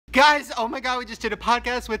Guys, oh my god, we just did a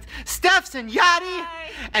podcast with Stef, Sanjati,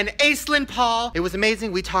 and Aislinn Paul. It was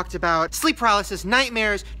amazing. We talked about sleep paralysis,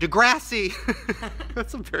 nightmares, Degrassi.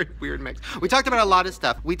 That's a very weird mix. We talked about a lot of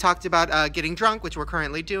stuff. We talked about getting drunk, which we're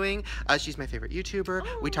currently doing. She's my favorite YouTuber.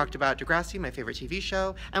 Oh. We talked about Degrassi, my favorite TV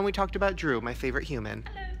show. And we talked about Drew, my favorite human.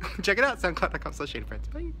 Hello. Check it out,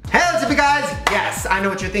 soundcloud.com/ShaneFriends. Bye. Hey, what's up, you guys? Yes, I know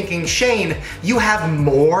what you're thinking. Shane, you have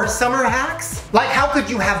more summer hacks? Like, how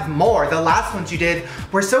could you have more? The last ones you did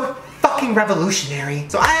were so fucking revolutionary.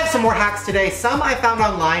 So I have some more hacks today. Some I found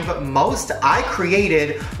online, but most I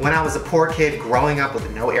created when I was a poor kid growing up with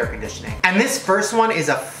no air conditioning. And this first one is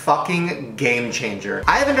a fucking game changer.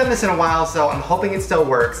 I haven't done this in a while, so I'm hoping it still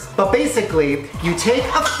works. But basically, you take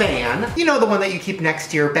a fan, you know, the one that you keep next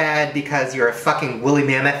to your bed because you're a fucking woolly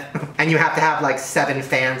mammoth, and you have to have like 7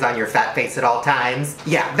 fans on your fat face at all times.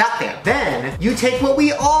 Yeah, that fan. Then you take what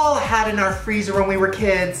we all had in our freezer when we were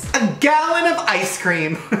kids, a gallon of ice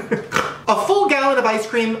cream. A full gallon of ice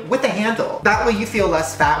cream with a handle. That way you feel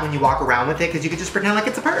less fat when you walk around with it because you can just pretend like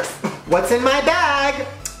it's a purse. What's in my bag?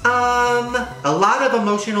 A lot of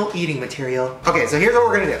emotional eating material. Okay, so here's what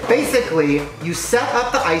we're gonna do. Basically, you set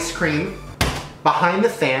up the ice cream behind the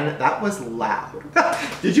fan. That was loud.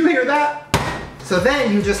 Did you hear that? So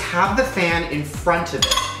then you just have the fan in front of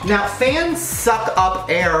it. Now, fans suck up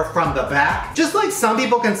air from the back. Just like some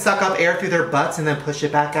people can suck up air through their butts and then push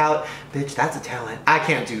it back out. Bitch, that's a talent. I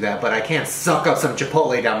can't do that, but I can suck up some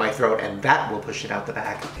Chipotle down my throat and that will push it out the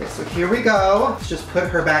back. Okay, so here we go. Let's just put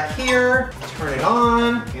her back here, turn it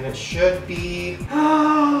on, and it should be...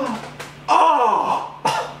 Oh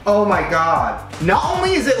my god. Not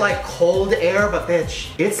only is it like cold air, but bitch,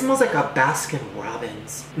 it smells like a Baskin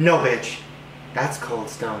Robbins. No, bitch. That's Cold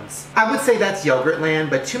Stones. I would say that's Yogurtland,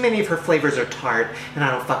 but too many of her flavors are tart, and I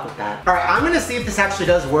don't fuck with that. All right, I'm gonna see if this actually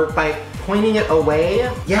does work by pointing it away.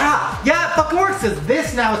 Yeah, it fucking works, because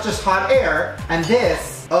this now is just hot air, and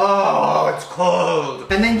this, oh, it's cold.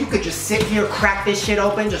 And then you could just sit here, crack this shit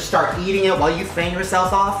open, just start eating it while you fan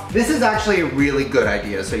yourself off. This is actually a really good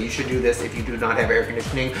idea, so you should do this if you do not have air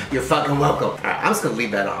conditioning. You're fucking welcome. All right, I'm just gonna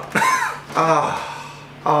leave that on.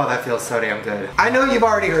 Oh, that feels so damn good. I know you've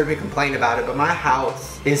already heard me complain about it, but my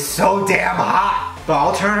house is so damn hot. But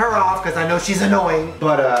I'll turn her off because I know she's annoying,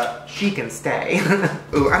 but she can stay.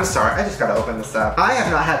 Ooh, I'm sorry, I just gotta open this up. I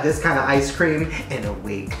have not had this kind of ice cream in a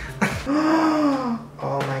week. Oh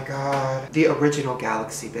my god. The original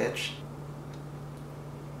Galaxy, bitch.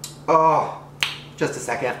 Oh, just a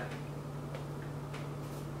second.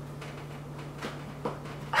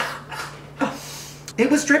 It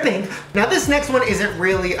was dripping. Now this next one isn't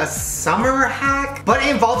really a summer hack, but it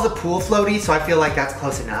involves a pool floaty, so I feel like that's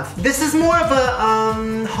close enough. This is more of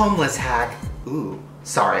a homeless hack. Ooh,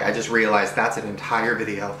 sorry, I just realized that's an entire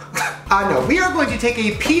video. No, we are going to take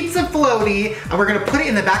a pizza floaty and we're gonna put it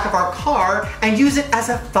in the back of our car and use it as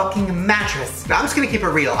a fucking mattress. Now I'm just gonna keep it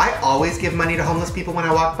real. I always give money to homeless people when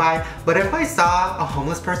I walk by, but if I saw a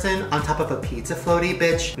homeless person on top of a pizza floaty,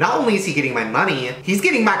 bitch, not only is he getting my money, he's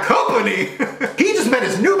getting my company. He just met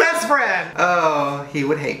his new best friend. Oh, he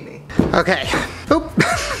would hate me. Okay, oop.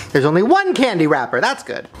 There's only one candy wrapper, that's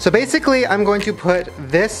good. So basically, I'm going to put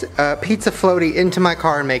this pizza floaty into my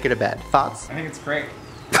car and make it a bed. Thoughts? I think it's great.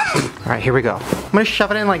 All right, here we go. I'm gonna shove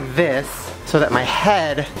it in like this so that my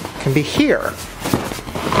head can be here.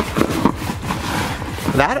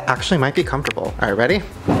 That actually might be comfortable. All right, ready?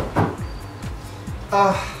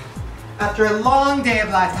 After a long day of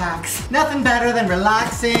life hacks, nothing better than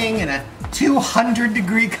relaxing in a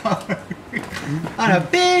 200-degree car on a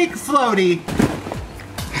big floaty.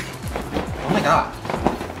 Oh my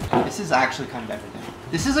god, this is actually kind of everything.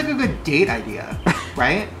 This is like a good date idea,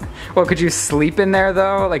 right? Well, could you sleep in there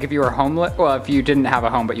though? Like if you were homeless? Well, if you didn't have a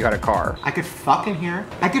home but you had a car. I could fuck in here.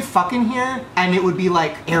 I could fuck in here and it would be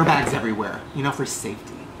like airbags everywhere, you know, for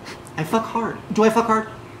safety. I fuck hard. Do I fuck hard?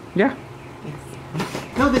 Yeah.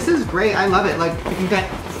 Yes. No, this is great. I love it. Like you can get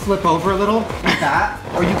flip over a little like that,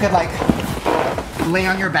 or you could like lay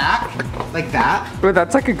on your back like that. But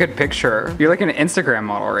that's like a good picture. You're like an Instagram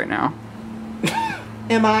model right now.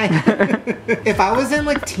 Am I? If I was in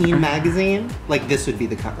like Teen Magazine, like this would be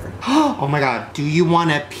the cover. Oh my god, do you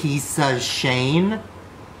want a piece of Shane?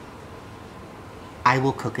 I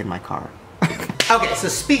will cook in my car. Okay, so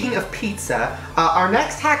speaking of pizza, our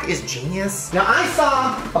next hack is genius. Now I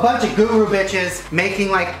saw a bunch of guru bitches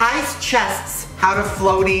making like ice chests out of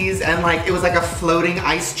floaties, and like it was like a floating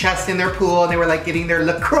ice chest in their pool, and they were like getting their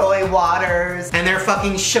LaCroix waters and their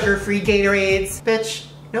fucking sugar-free Gatorades. Bitch,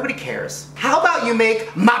 nobody cares. How about you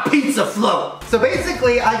make my pizza float? So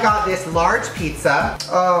basically I got this large pizza.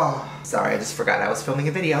 Oh, sorry, I just forgot I was filming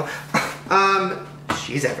a video.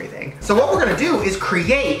 she's everything. So what we're gonna do is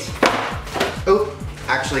create, oh,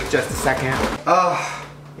 actually just a second. Oh,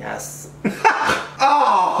 yes.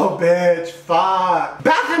 Oh, bitch, fuck.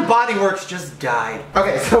 Bath and Body Works just died.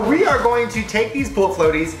 Okay, so we are going to take these pool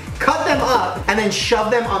floaties, cut them up, and then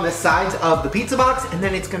shove them on the sides of the pizza box, and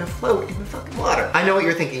then it's gonna float in the fucking water. I know what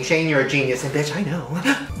you're thinking, Shane, you're a genius, and bitch, I know.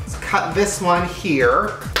 Let's cut this one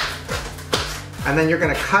here. And then you're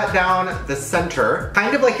gonna cut down the center,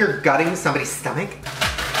 kind of like you're gutting somebody's stomach.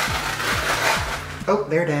 Oh,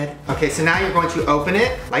 they're dead. Okay, so now you're going to open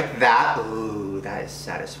it like that. Ooh, that is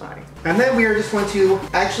satisfying. And then we are just going to,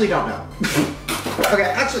 I actually don't know. Okay,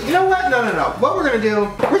 actually, you know what? No. What we're gonna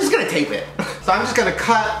do, we're just gonna tape it. So I'm just gonna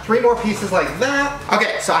cut 3 more pieces like that.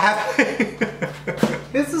 Okay, so I have,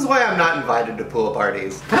 this is why I'm not invited to pool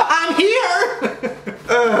parties. I'm here!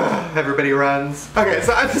 Ugh, everybody runs. Okay,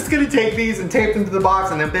 so I'm just gonna take these and tape them to the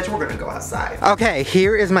box, and then bitch, we're gonna go outside. Okay,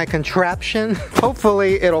 here is my contraption.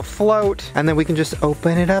 Hopefully it'll float, and then we can just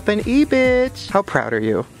open it up and eat it. How proud are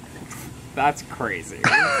you? That's crazy.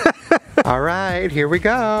 All right, here we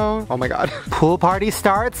go. Oh my God. Pool party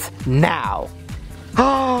starts now.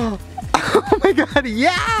 Oh my God,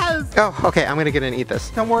 yes! Oh, okay, I'm gonna get in and eat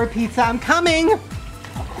this. Don't worry, pizza, I'm coming.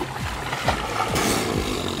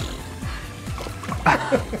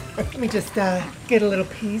 Let me just get a little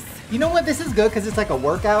piece. You know what, this is good because it's like a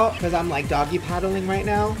workout, because I'm like doggy paddling right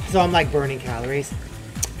now. So I'm like burning calories.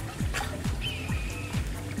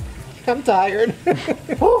 I'm tired.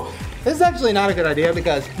 This is actually not a good idea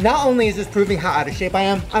because not only is this proving how out of shape I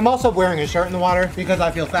am, I'm also wearing a shirt in the water because I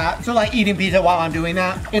feel fat. So like eating pizza while I'm doing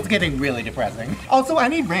that, it's getting really depressing. Also, I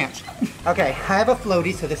need ranch. Okay, I have a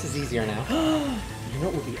floaty, so this is easier now. You know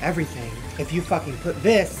what would be everything? If you fucking put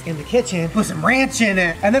this in the kitchen, put some ranch in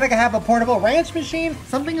it, and then I can have a portable ranch machine.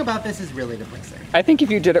 Something about this is really depressing. I think if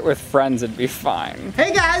you did it with friends, it'd be fine.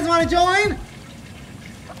 Hey guys, wanna join?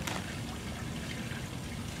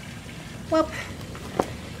 Well,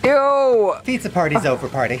 Ew! Pizza party's over,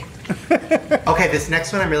 party. Okay, this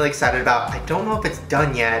next one I'm really excited about. I don't know if it's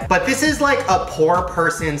done yet, but this is like a poor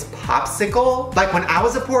person's popsicle. Like when I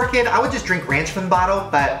was a poor kid, I would just drink ranch from the bottle,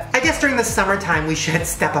 but I guess during the summertime we should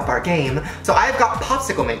step up our game. So I've got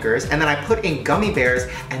popsicle makers, and then I put in gummy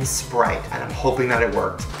bears and Sprite, and I'm hoping that it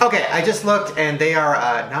worked. Okay, I just looked and they are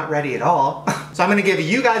not ready at all. So I'm gonna give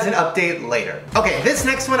you guys an update later. Okay, this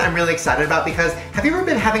next one I'm really excited about because have you ever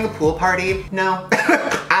been having a pool party? No.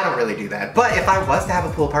 I don't really do that. But if I was to have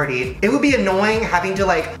a pool party, it would be annoying having to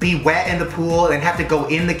like be wet in the pool and have to go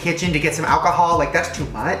in the kitchen to get some alcohol. Like that's too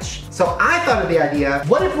much. So I thought of the idea,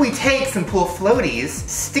 what if we take some pool floaties,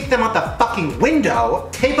 stick them out the fucking window,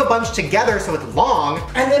 tape a bunch together so it's long,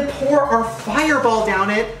 and then pour our fireball down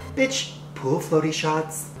it. Bitch, pool floaty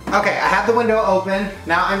shots. Okay, I have the window open.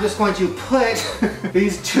 Now I'm just going to put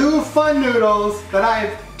these 2 fun noodles that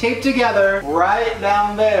I've taped together right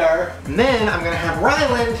down there. And then I'm gonna have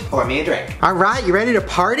Ryland pour me a drink. All right, you ready to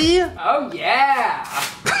party? Oh yeah!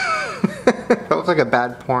 That looks like a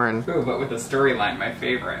bad porn. Ooh, but with a storyline, my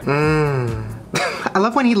favorite. I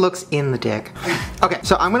love when he looks in the dick. Okay,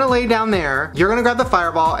 so I'm gonna lay down there. You're gonna grab the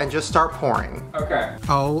fireball and just start pouring. Okay.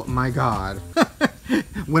 Oh my God.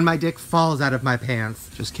 When my dick falls out of my pants.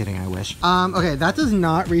 Just kidding, I wish. Okay, that does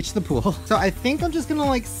not reach the pool. So I think I'm just gonna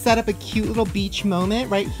like set up a cute little beach moment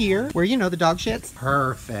right here where, you know, the dog shits.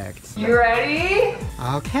 Perfect. You ready?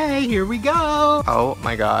 Okay, here we go. Oh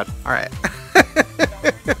my God. All right.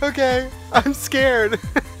 Okay, I'm scared.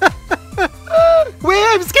 Wait,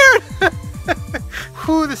 I'm scared.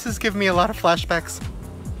 Whew, this is giving me a lot of flashbacks.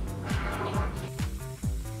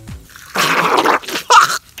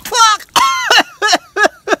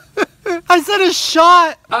 I said a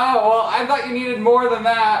shot. Oh, well, I thought you needed more than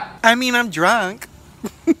that. I mean, I'm drunk.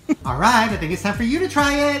 All right, I think it's time for you to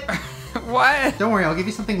try it. What? Don't worry, I'll give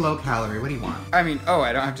you something low calorie. What do you want? I mean, oh,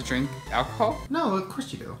 I don't have to drink alcohol? No, of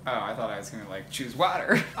course you do. Oh, I thought I was gonna like choose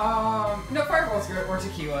water. No, Fireball's good, or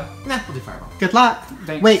tequila. Nah, we'll do Fireball. Good luck.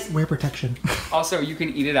 Thanks. Wait, wear protection. Also, you can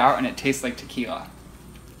eat it out and it tastes like tequila.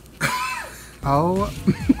 Oh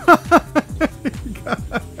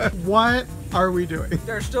God. What are we doing?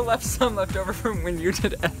 There's still some left over from when you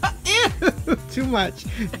did it. Ew, too much.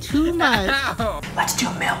 Too much. Ow. Let's do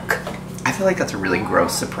milk. I feel like that's a really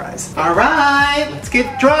gross surprise. All right, let's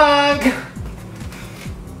get drunk.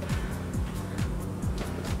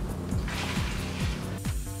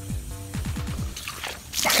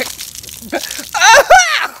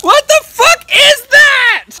 What the fuck is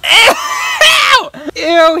that? Ew!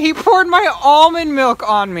 Ew, he poured my almond milk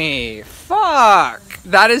on me. Fuck.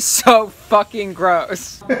 That is so fucking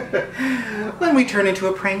gross. When we turn into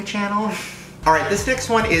a prank channel. All right, this next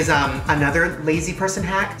one is another lazy person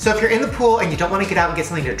hack. So if you're in the pool and you don't want to get out and get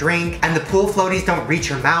something to drink, and the pool floaties don't reach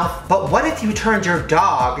your mouth, but what if you turned your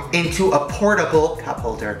dog into a portable cup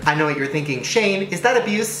holder? I know what you're thinking, Shane, is that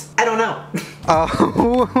abuse? I don't know.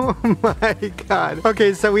 Oh my God.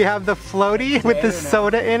 Okay, so we have the floaty with the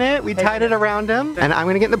soda in it. We tied it around him, and I'm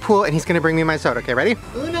gonna get in the pool and he's gonna bring me my soda. Okay, ready?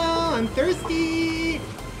 Uno, I'm thirsty.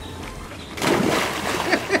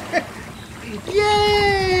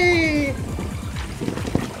 Yay!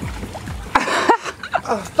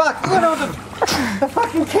 Oh fuck, Uno, the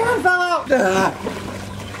fucking can fell out!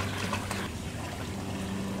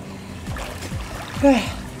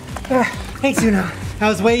 Thanks, Uno. That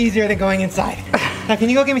was way easier than going inside. Now, can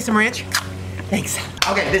you go get me some ranch? Thanks.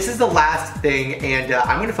 Okay, this is the last thing, and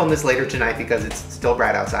I'm gonna film this later tonight because it's still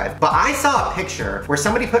bright outside. But I saw a picture where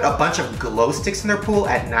somebody put a bunch of glow sticks in their pool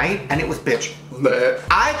at night, and it was bitch.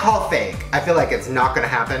 I call fake. I feel like it's not gonna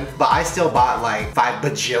happen, but I still bought like 5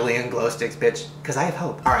 bajillion glow sticks, bitch, because I have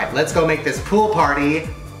hope. All right, let's go make this pool party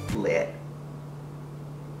lit.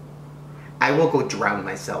 I will go drown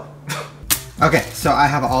myself. Okay, so I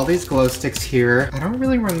have all these glow sticks here. I don't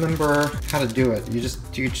really remember how to do it. Do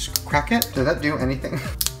you just crack it? Does that do anything?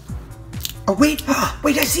 Oh wait,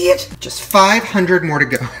 wait, I see it! Just 500 more to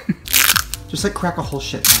go. Just like crack a whole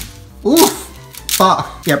shit ton. Oof!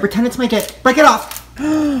 Fuck. Yeah, pretend it's my dick. Break it off!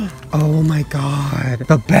 Oh my God.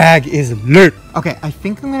 The bag is lit. Okay, I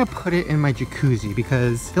think I'm gonna put it in my jacuzzi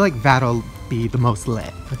because I feel like that'll be the most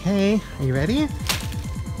lit. Okay, are you ready?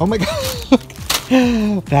 Oh my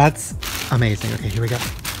God. That's amazing. Okay, here we go.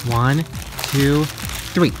 1, 2,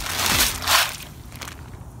 3.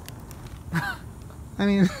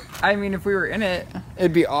 I mean, if we were in it,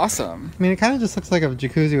 it'd be awesome. I mean, it kind of just looks like a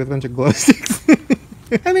jacuzzi with a bunch of glow sticks.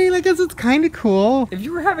 I mean, I guess it's kind of cool. If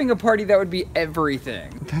you were having a party, that would be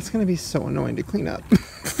everything. That's gonna be so annoying to clean up.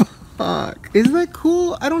 Fuck. Isn't that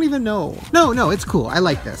cool? I don't even know. No, it's cool. I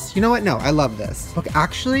like this. You know what? No, I love this. Look,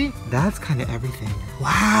 actually, that's kind of everything.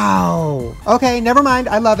 Wow. Okay, never mind.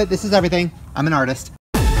 I love it. This is everything. I'm an artist.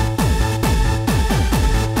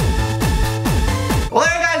 Well,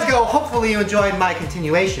 there you guys go. Hopefully you enjoyed my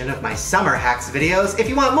continuation of my summer hacks videos. If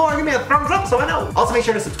you want more, give me a thumbs up so I know. Also, make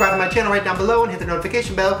sure to subscribe to my channel right down below and hit the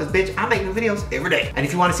notification bell because, bitch, I make new videos every day. And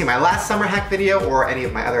if you want to see my last summer hack video or any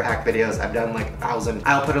of my other hack videos, I've done like 1,000.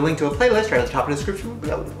 I'll put a link to a playlist right at the top of the description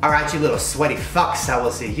below. All right, you little sweaty fucks. I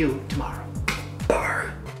will see you tomorrow. Bye.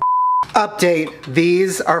 Update.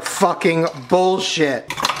 These are fucking bullshit.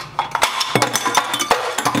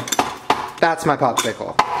 That's my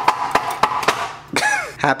popsicle.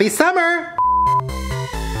 Happy summer!